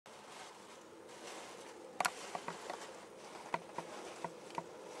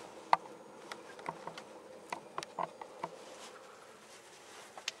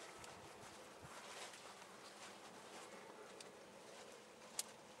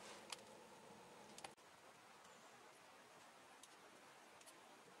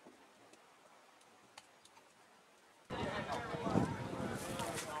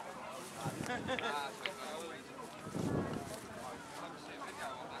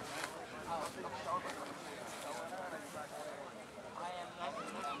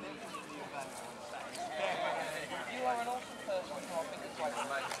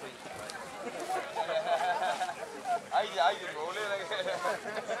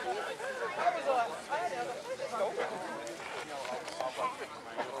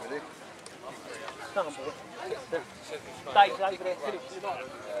Come on, boy. Dave's over there, Philip.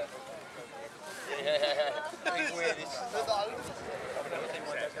 Big weirdest.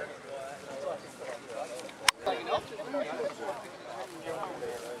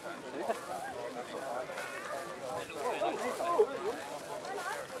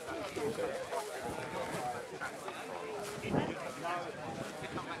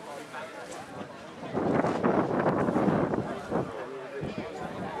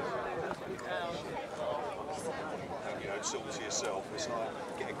 Sort to yourself, it's like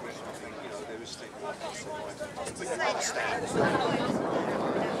get a grip, you know, there is things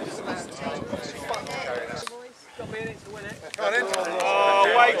oh,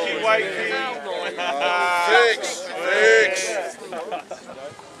 wakey, wakey. Fix.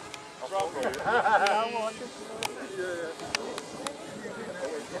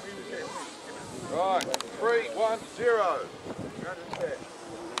 Right, 3-1-0.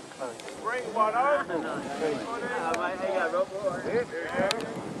 3-1-0.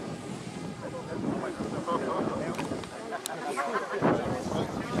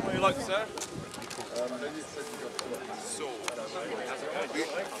 What do you like, sir?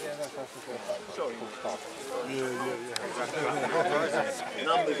 Sorry.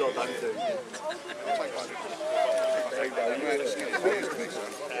 Numbers I don't do.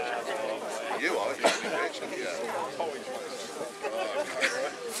 You are,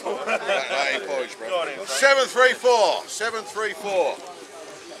 that ain't porridge, bro. 7-3-4. 7-3-4.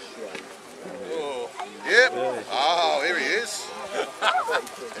 Yep. Oh, here he is.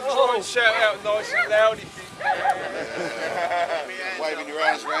 Try and shout out nice and loud if you can. Waving your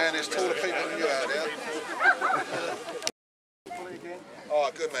arms around, there's taller people than you out there.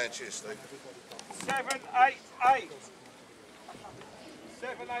 Alright, good man, cheers, Steve. 7-8-8.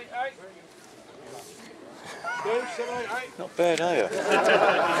 7-8-8. 7-8-8. Not bad, are you?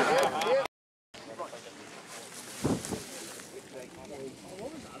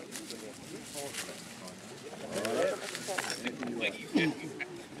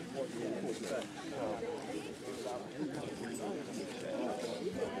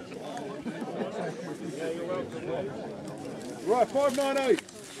 Right, 598.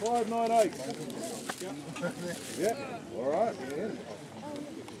 598. Yeah. All right. Yeah.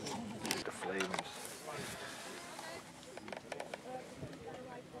 The flames.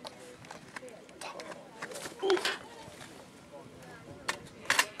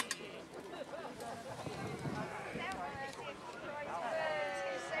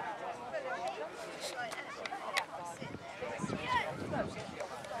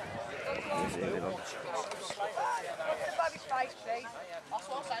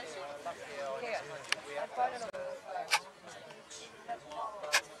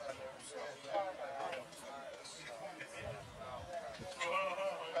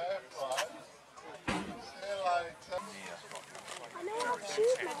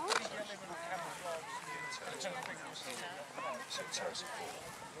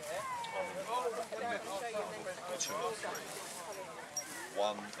 Two or three.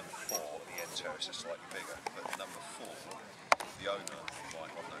 1 and 4 at the end terrace are slightly bigger, but number 4, the owner,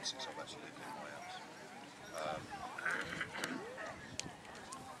 might not know since I've actually lived in my house.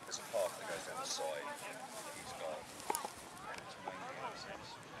 There's a path that goes down the side. He's got it's mainly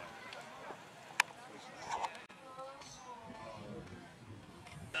access.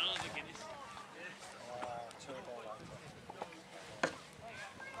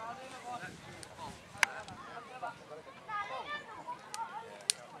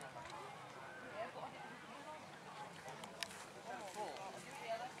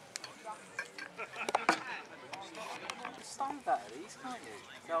 Stand better these, can't you?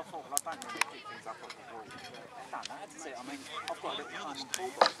 So I thought, well, I don't really pick things up off the wall. No, that's it. I mean, I've got a little tiny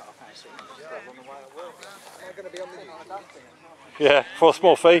toolbox that I can't see on the way to work. They're going to be on the Yeah, for a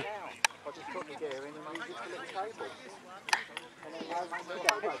small fee. I just put the gear in and use it for a little cable. And then I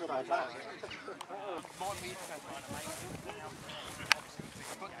get a picture of that.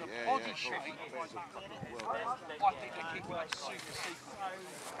 But the body shape, I think they keep that super secret.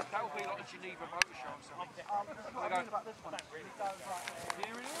 That would be like a Geneva motor show or something. I don't know about this one. Here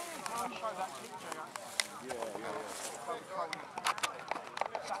it is. I'll show that picture.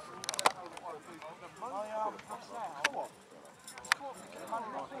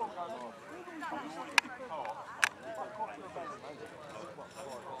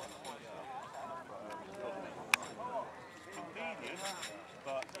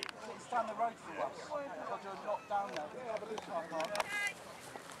 But it's down the road for us. Because you're not down there. Yeah, but it's not hard.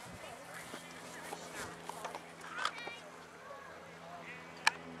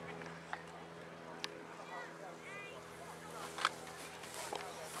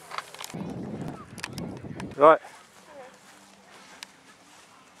 Right.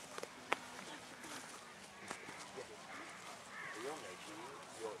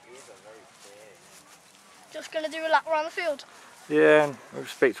 Just going to do a lap around the field. Yeah, and we'll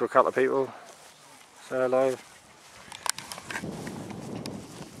speak to a couple of people. Say hello.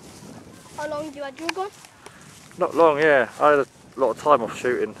 How long do you had you gone? Not long, yeah. I had a lot of time off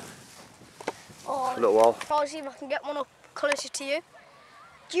shooting Oh, for a little while. I'll see if I can get one up closer to you.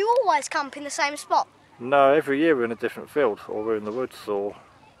 Do you always camp in the same spot? No, every year we're in a different field, or we're in the woods, or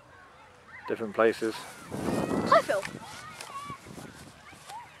different places. Can I film?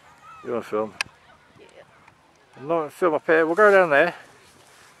 You want to film? Yeah. I'm not going to film up here. We'll go down there,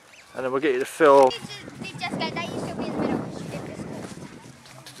 and then we'll get you to film.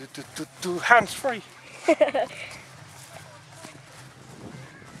 Hands free. Look,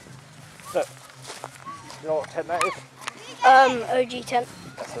 you know what tent that is? OG tent.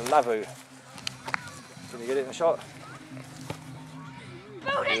 That's a lavu. Can you get it in the shot?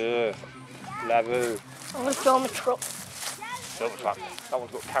 Yeah, lavu. I'm going to film a truck. Silver truck. That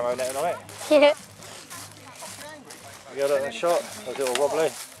one's got camo netting on it. Yeah. You got it in the shot? Or is it all wobbly?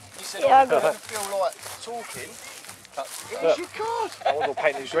 Yeah, I got it. feel like talking. Look, that one's all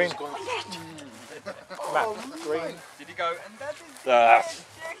painted green. Matte green. Did you go, and that is Ah,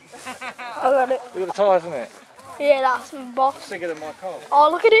 I got it. look at the tyres, isn't it? Yeah, that's my boss. Bigger than my car. Oh,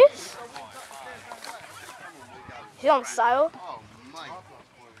 look at this. He's on sale.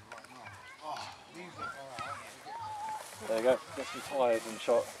 There you go. Got some tyres in the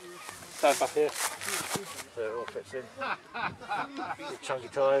shot. Stand back here. So it all fits in. Big chunky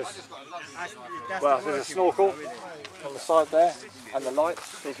tyres. Well, there's a snorkel on the side there, and the lights.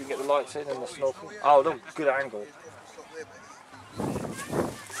 See if you can get the lights in and the snorkel. Oh, look, good angle. Look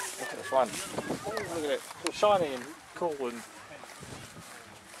at this one. Oh, look at it. It's all shiny and cool and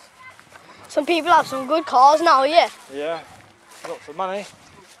Some people have some good cars now, yeah. yeah, lots of money.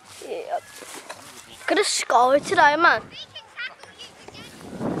 Yeah. Could have scored today, man.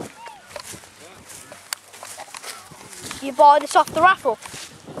 You buy this off the raffle?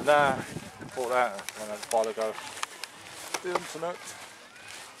 Nah, bought that a while ago. The internet.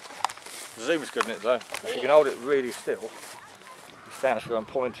 The zoom's good in it though. If you can hold it really still, you stand still and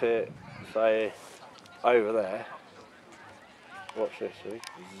point it, say, over there. Watch this, see?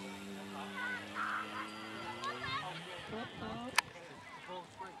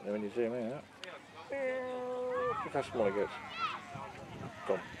 And then when you zoom in, look how small it gets.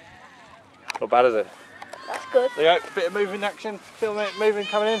 Gone. Not bad, is it? That's good. There you go, bit of moving action, film it, moving,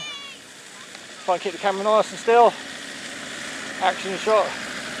 coming in. Try and keep the camera nice and still. Action shot.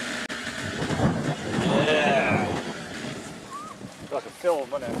 Yeah. Like a film,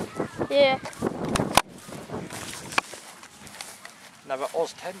 wasn't it? Yeah. Another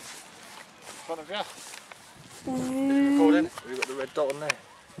Oz tent in front of you. Recording. We've got the red dot on there.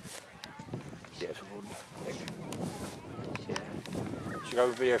 Yeah, it's recording. Yeah. Should we go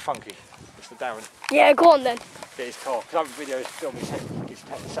with Video Funky? Mr. Darren. Yeah, go on then. Get his car. Because I have a video film his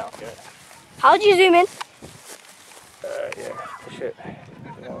tent set up, yeah. How do you zoom in? Yeah, push it.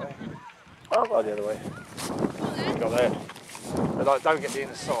 That way. Oh, Oh, the other way. Go there. But like, don't get the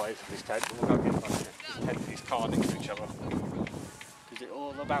inner side of his tent, we'll go get like, his tent and his car next to each other. Is it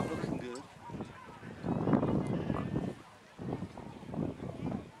all about looking good?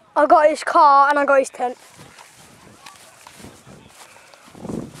 I got his car and I got his tent.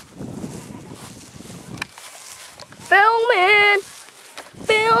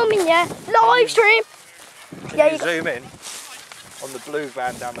 Filming, yeah. Live stream. Yeah, you you zoom in on the blue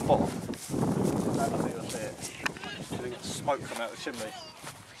van down the bottom. I think you'll see it. So you get smoke coming out of the chimney.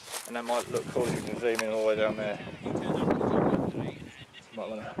 And that might look cool if you can zoom in all the way down there. You might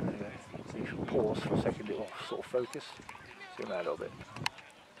want to so you can pause for a second, it will sort of focus. Zoom out a little bit.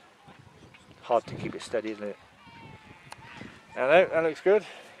 Hard to keep it steady, isn't it? That looks good.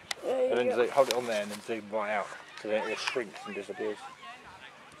 And then zoom, hold it on there and then zoom right out. So then it all shrinks and disappears.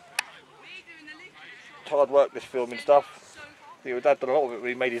 It's hard work, this filming stuff. Your dad done a lot of it when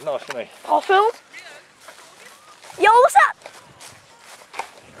he made his nice, didn't he? I'll film. Yo, what's up?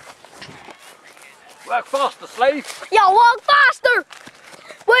 Work faster, slave! Yo, walk faster!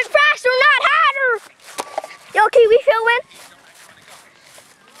 Work faster, not harder! Yo, can we filming?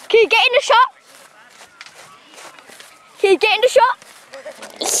 Can you get in the shot? Can you get in the shot?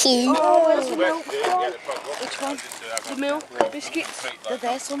 Oh, where's the milk? Which one? The milk, biscuits. They're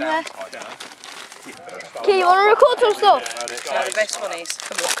there somewhere. Okay, you want to record some stuff? The best one is.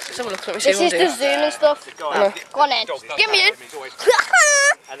 Let's have a look at it. This is the zoom and stuff. Go on then. Get me in.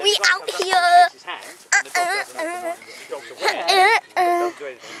 We out here.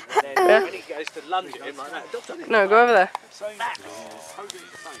 When he goes to London, lunge at him like that. No, go over there.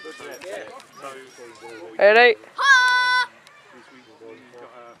 Ready?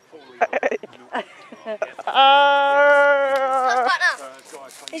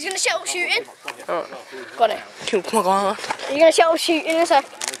 He's going to shuttle shooting. Oh. Got it. Oh my god. He's going to shuttle shooting in a sec.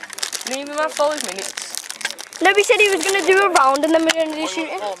 Leave him at 5 minutes. No, he said he was going to do a round and then we're going to do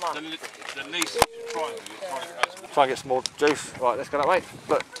shooting. The least you should try and do is try and get Try and get some more juice. Right, let's go that way.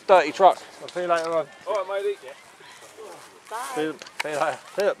 Look, dirty truck. I'll see you later on. Alright, matey. See you later.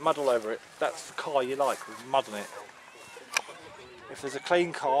 See that mud all over it. That's the car you like, with mud on it. If there's a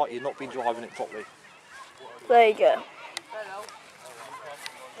clean car, you've not been driving it properly. There you go.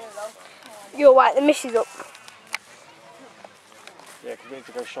 You're right, the missus up. Yeah, because we need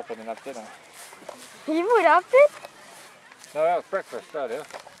to go shopping and have dinner. You would have been. No, that was breakfast earlier.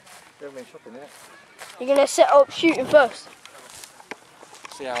 We haven't been shopping yet. You're going to set up shooting first.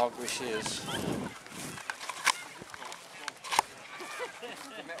 See how ugly she is.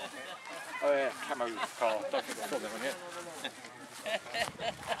 Oh yeah, camo car. Don't think I've got that one yet.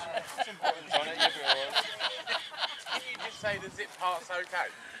 You just say the zip part's okay.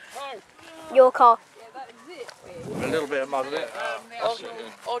 Your car. A little bit of mud in it.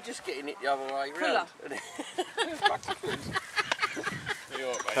 I'll just get in it the other way round.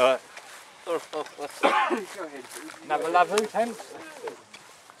 Alright. Another lavu tent.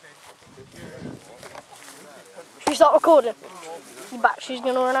 Should we start recording? Your battery's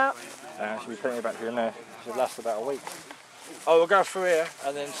going to run out. There should be plenty of battery in there. Should last about a week. Oh, we'll go through here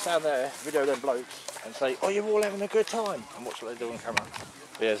and then stand there, video them blokes and say, oh, you're all having a good time, and watch what they do on camera.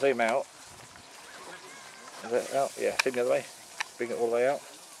 But yeah, zoom out. Is it out? Yeah, zoom the other way. Bring it all the way out.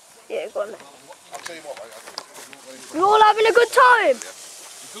 Yeah, go on then. I'll tell you what, mate. We're all having a good time.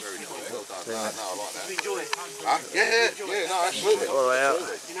 Very nice. Well done. No, I like that. Enjoy it. Yeah, no, absolutely. All the way out.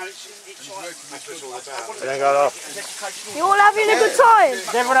 And then go off. You're all having a good time. Is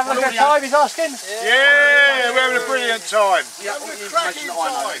everyone having a good time, he's asking? Yeah, we're having a brilliant time.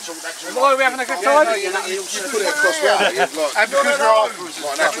 Why are we having a good time? You put it across round. And because we're afterwards.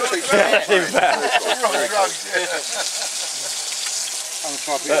 Right now,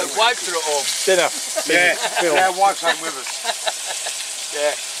 Wife to it all. Dinner. Yeah, wife's home with us.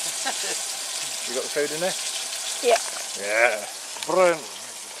 Yeah. You got the food in there? Yeah. Yeah. Brilliant.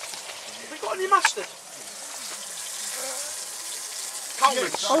 Have we got any mustard? I'm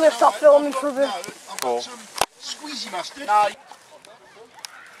going to stop filming for a bit. I've got some squeezy mustard. No.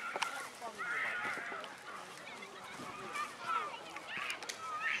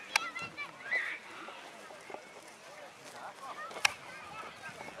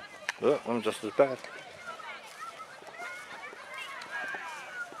 Look, I'm just as bad.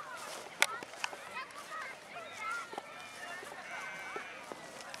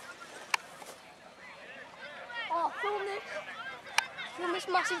 Oh, film this. Film this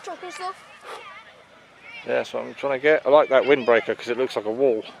massive truck and stuff. Yeah, that's what I'm trying to get. I like that windbreaker because it looks like a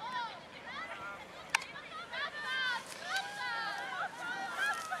wall.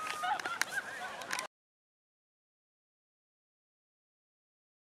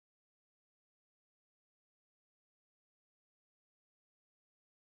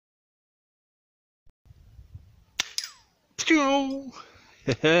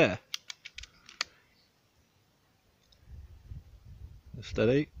 Yeah.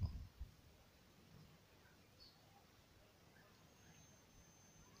 Steady.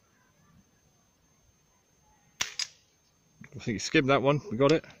 I think you skimmed that one. We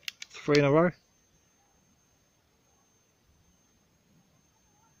got it. 3 in a row.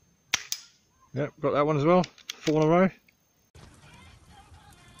 Yep, got that one as well. 4 in a row.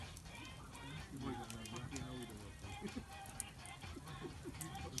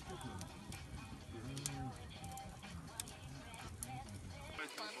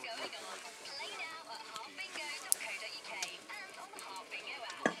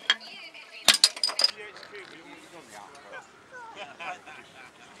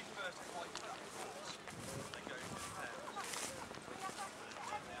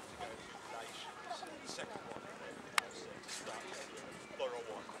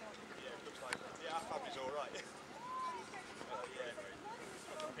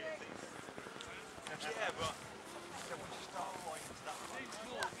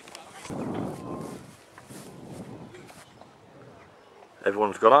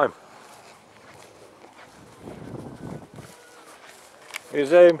 Everyone's gone home. Here's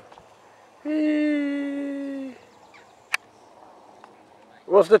him.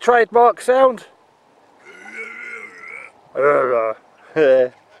 What's the trademark sound? It's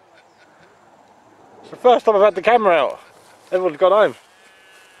the first time I've had the camera out. Everyone's gone home.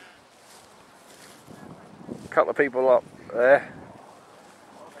 couple of people up there,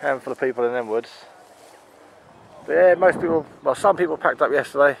 handful of people in them woods. But yeah, most people, well, some people packed up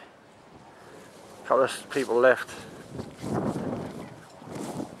yesterday, a couple of people left,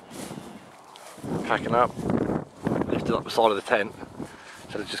 packing up, lifted up the side of the tent,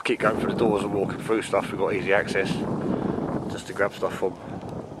 so they just keep going through the doors and walking through stuff. We've got easy access just to grab stuff from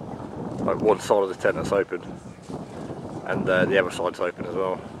like one side of the tent that's open, and the other side's open as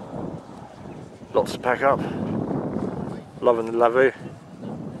well. Lots to pack up. Loving the lavoo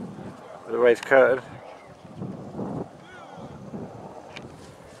with a raised curtain.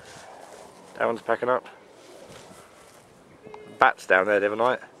 That one's packing up. Bats down there the other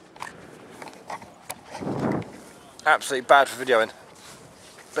night. Absolutely bad for videoing.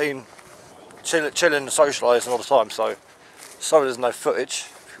 Been chilling and socialising all the time, so there's no footage.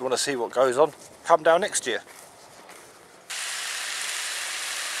 If you want to see what goes on, come down next year.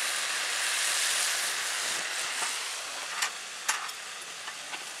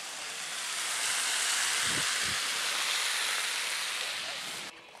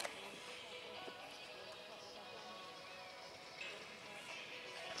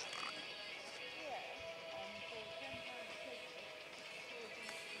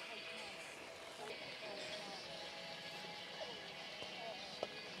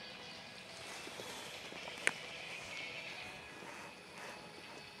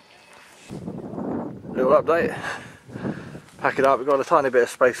 Little update. Pack it up, we've got a tiny bit of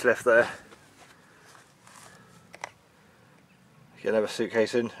space left there. Get another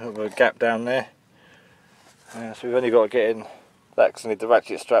suitcase in, a gap down there. So we've only got to get in that because I need the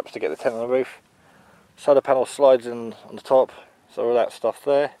ratchet straps to get the tent on the roof. Solar panel slides in on the top, so all that stuff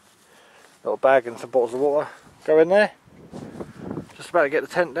there. Little bag and some bottles of water go in there. Just about to get the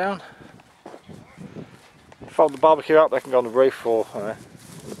tent down. Fold the barbecue up, they can go on the roof or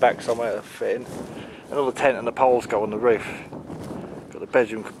in the back somewhere to fit in. And all the tent and the poles go on the roof. Got the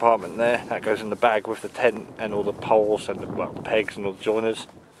bedroom compartment there, that goes in the bag with the tent and all the poles and the pegs and all the joiners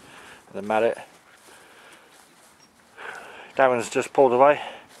and the mallet. That one's just pulled away.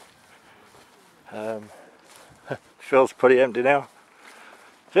 Feels pretty empty now.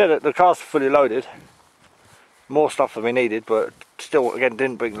 So yeah, the car's fully loaded. More stuff than we needed, but still, again,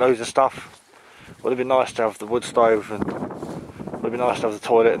 didn't bring loads of stuff. Would have been nice to have the wood stove, and would have been nice to have the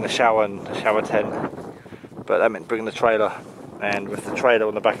toilet and the shower tent, but that meant bringing the trailer, and with the trailer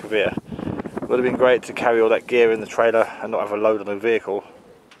on the back of here, would have been great to carry all that gear in the trailer and not have a load on the vehicle.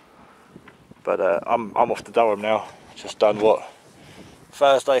 But I'm off to Durham now. Just done what?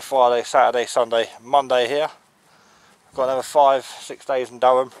 Thursday, Friday, Saturday, Sunday, Monday here. I've got another 5-6 days in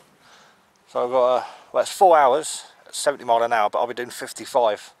Durham. So I've got well, it's 4 hours at 70 mile an hour, but I'll be doing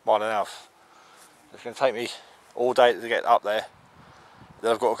 55 mile an hour. It's going to take me all day to get up there.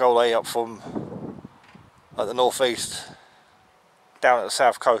 Then I've got to go all the way up from like the northeast down at the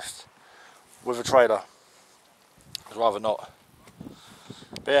south coast with a trailer. I'd rather not.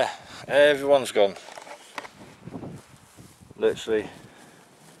 But yeah, everyone's gone. Literally.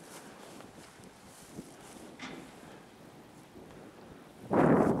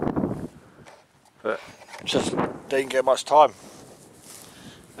 But just didn't get much time.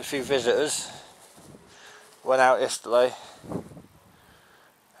 A few visitors. Went out yesterday.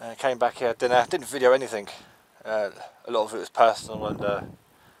 Came back here, dinner. Didn't video anything. A lot of it was personal and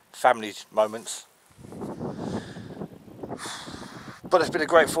family moments. But it's been a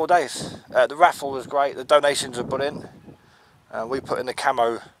great 4 days. The raffle was great. The donations were put in. We put in the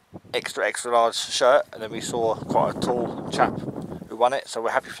camo extra large shirt, and then we saw quite a tall chap who won it, so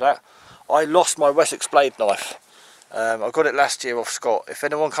we're happy for that. I lost my Wessex blade knife. I got it last year off Scott. If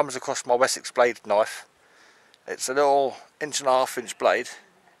anyone comes across my Wessex blade knife, it's a little 1.5 inch blade.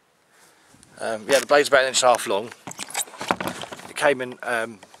 Yeah, the blade's about 1.5 inches long. It came in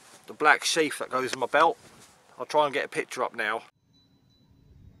the black sheath that goes in my belt. I'll try and get a picture up now.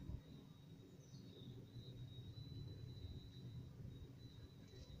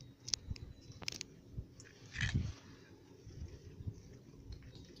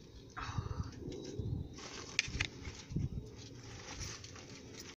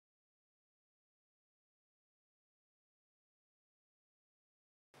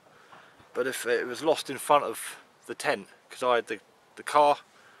 But if it was lost in front of the tent, because I had the car,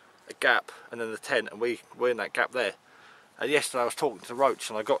 a gap, and then the tent, and we were in that gap there. And yesterday I was talking to Roach,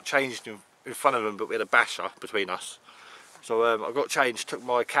 and I got changed in front of him, but we had a basher between us. So I got changed, took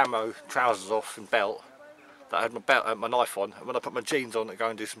my camo trousers off and belt, that I had my knife on, and when I put my jeans on to go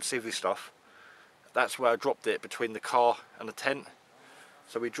and do some civvy stuff, that's where I dropped it, between the car and the tent.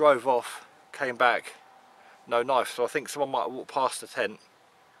 So we drove off, came back, no knife. So I think someone might have walked past the tent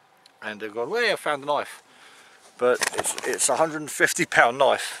and they've gone, well, I found the knife. but it's a £150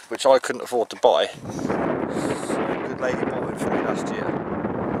 knife, which I couldn't afford to buy. So a good lady bought it for me last year,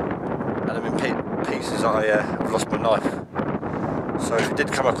 and I'm in pieces. I've lost my knife. So if you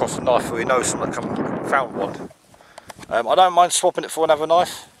did come across a knife, or you know someone that found one, I don't mind swapping it for another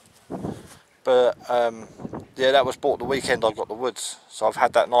knife. But yeah, that was bought the weekend I got the woods, so I've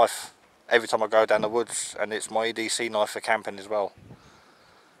had that knife every time I go down the woods, and it's my EDC knife for camping as well.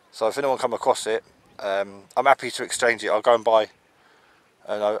 So if anyone come across it, I'm happy to exchange it. I'll go and buy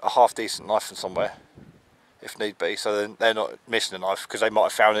a half decent knife from somewhere if need be, so then they're not missing a knife, because they might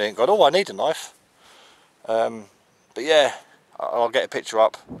have found it and gone, oh, I need a knife. But yeah, I'll get a picture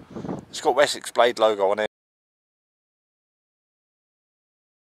up. It's got Wessex Blade logo on it.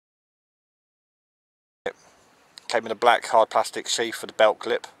 Came in a black hard plastic sheath for the belt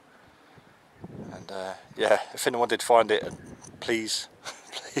clip. And yeah, if anyone did find it, please,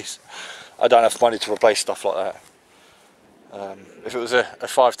 please, I don't have money to replace stuff like that. If it was a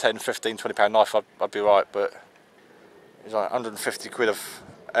 5, 10, 15, £20 knife, I'd be right, but it's like 150 quid of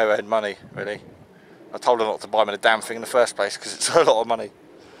overhead money, really. I told her not to buy me the damn thing in the first place, because it's a lot of money.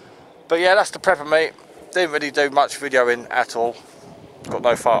 But yeah, that's the prepper meet. Didn't really do much videoing at all. Got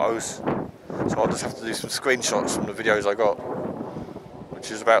no photos, so I'll just have to do some screenshots from the videos I got,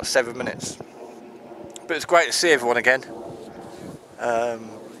 which is about 7 minutes. But it's great to see everyone again,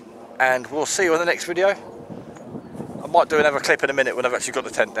 and we'll see you on the next video. I might do another clip in a minute when I've actually got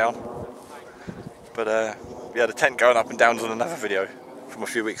the tent down, but yeah, the tent going up and down is on another video from a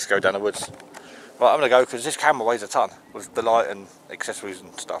few weeks ago down the woods. Right, I'm going to go because this camera weighs a ton with the light and accessories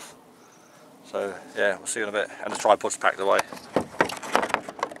and stuff. So yeah, we'll see you in a bit, and the tripod's packed away.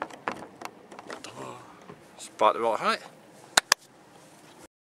 It's about the right height.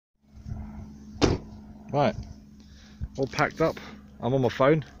 Right, all packed up. I'm on my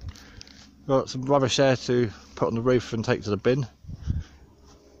phone. Got some rubbish there to put on the roof and take to the bin.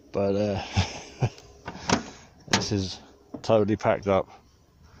 But this is totally packed up.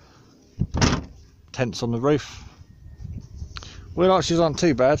 Tents on the roof. Wheel arches aren't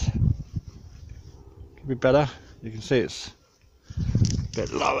too bad. Could be better. You can see it's a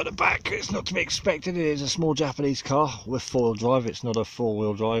bit low at the back. It's not to be expected. It is a small Japanese car with 4-wheel drive. It's not a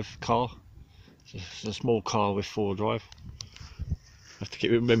 4-wheel drive car. It's a small car with 4-wheel drive. I have to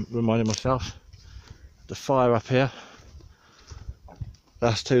keep reminding myself. The fire up here.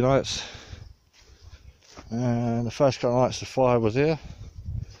 Last 2 nights. And the first couple of nights the fire was here.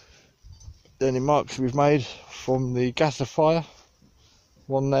 The only marks we've made from the gasifier fire.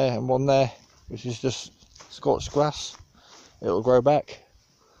 One there and one there, which is just scorched grass. It'll grow back.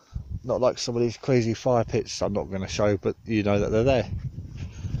 Not like some of these crazy fire pits I'm not going to show, but you know that they're there.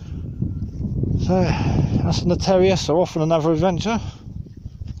 So that's on the terrier, so off on another adventure.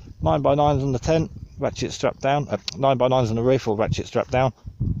 9x9s on the tent, ratchet strapped down. 9x9s on the roof, or ratchet strapped down.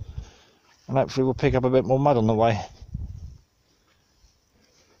 And hopefully we'll pick up a bit more mud on the way.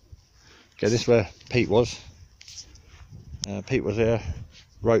 Okay, this is where Pete was. Pete was here,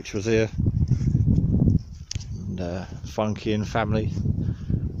 Roach was here, and Funky and family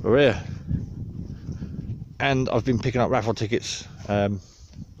were here. And I've been picking up raffle tickets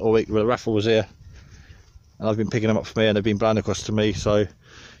all week. Well, the raffle was here, and I've been picking them up for me, and they've been blown across to me. So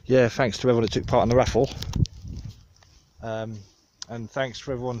yeah, thanks to everyone that took part in the raffle, and thanks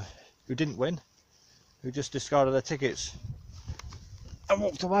to everyone who didn't win, who just discarded their tickets and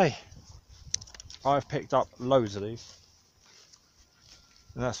walked away. I've picked up loads of these,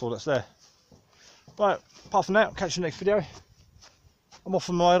 and that's all that's there. Right, apart from that, catch you next video. I'm off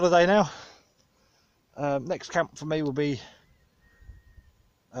on my holiday now. Next camp for me will be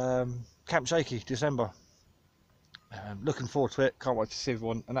Camp Shaky, December. Looking forward to it, can't wait to see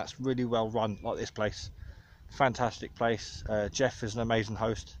everyone, and that's really well run, like this place. Fantastic place. Jeff is an amazing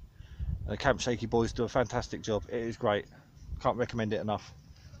host, and the Camp Shaky boys do a fantastic job. It is great, can't recommend it enough.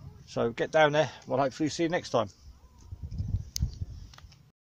 So get down there, we'll hopefully see you next time.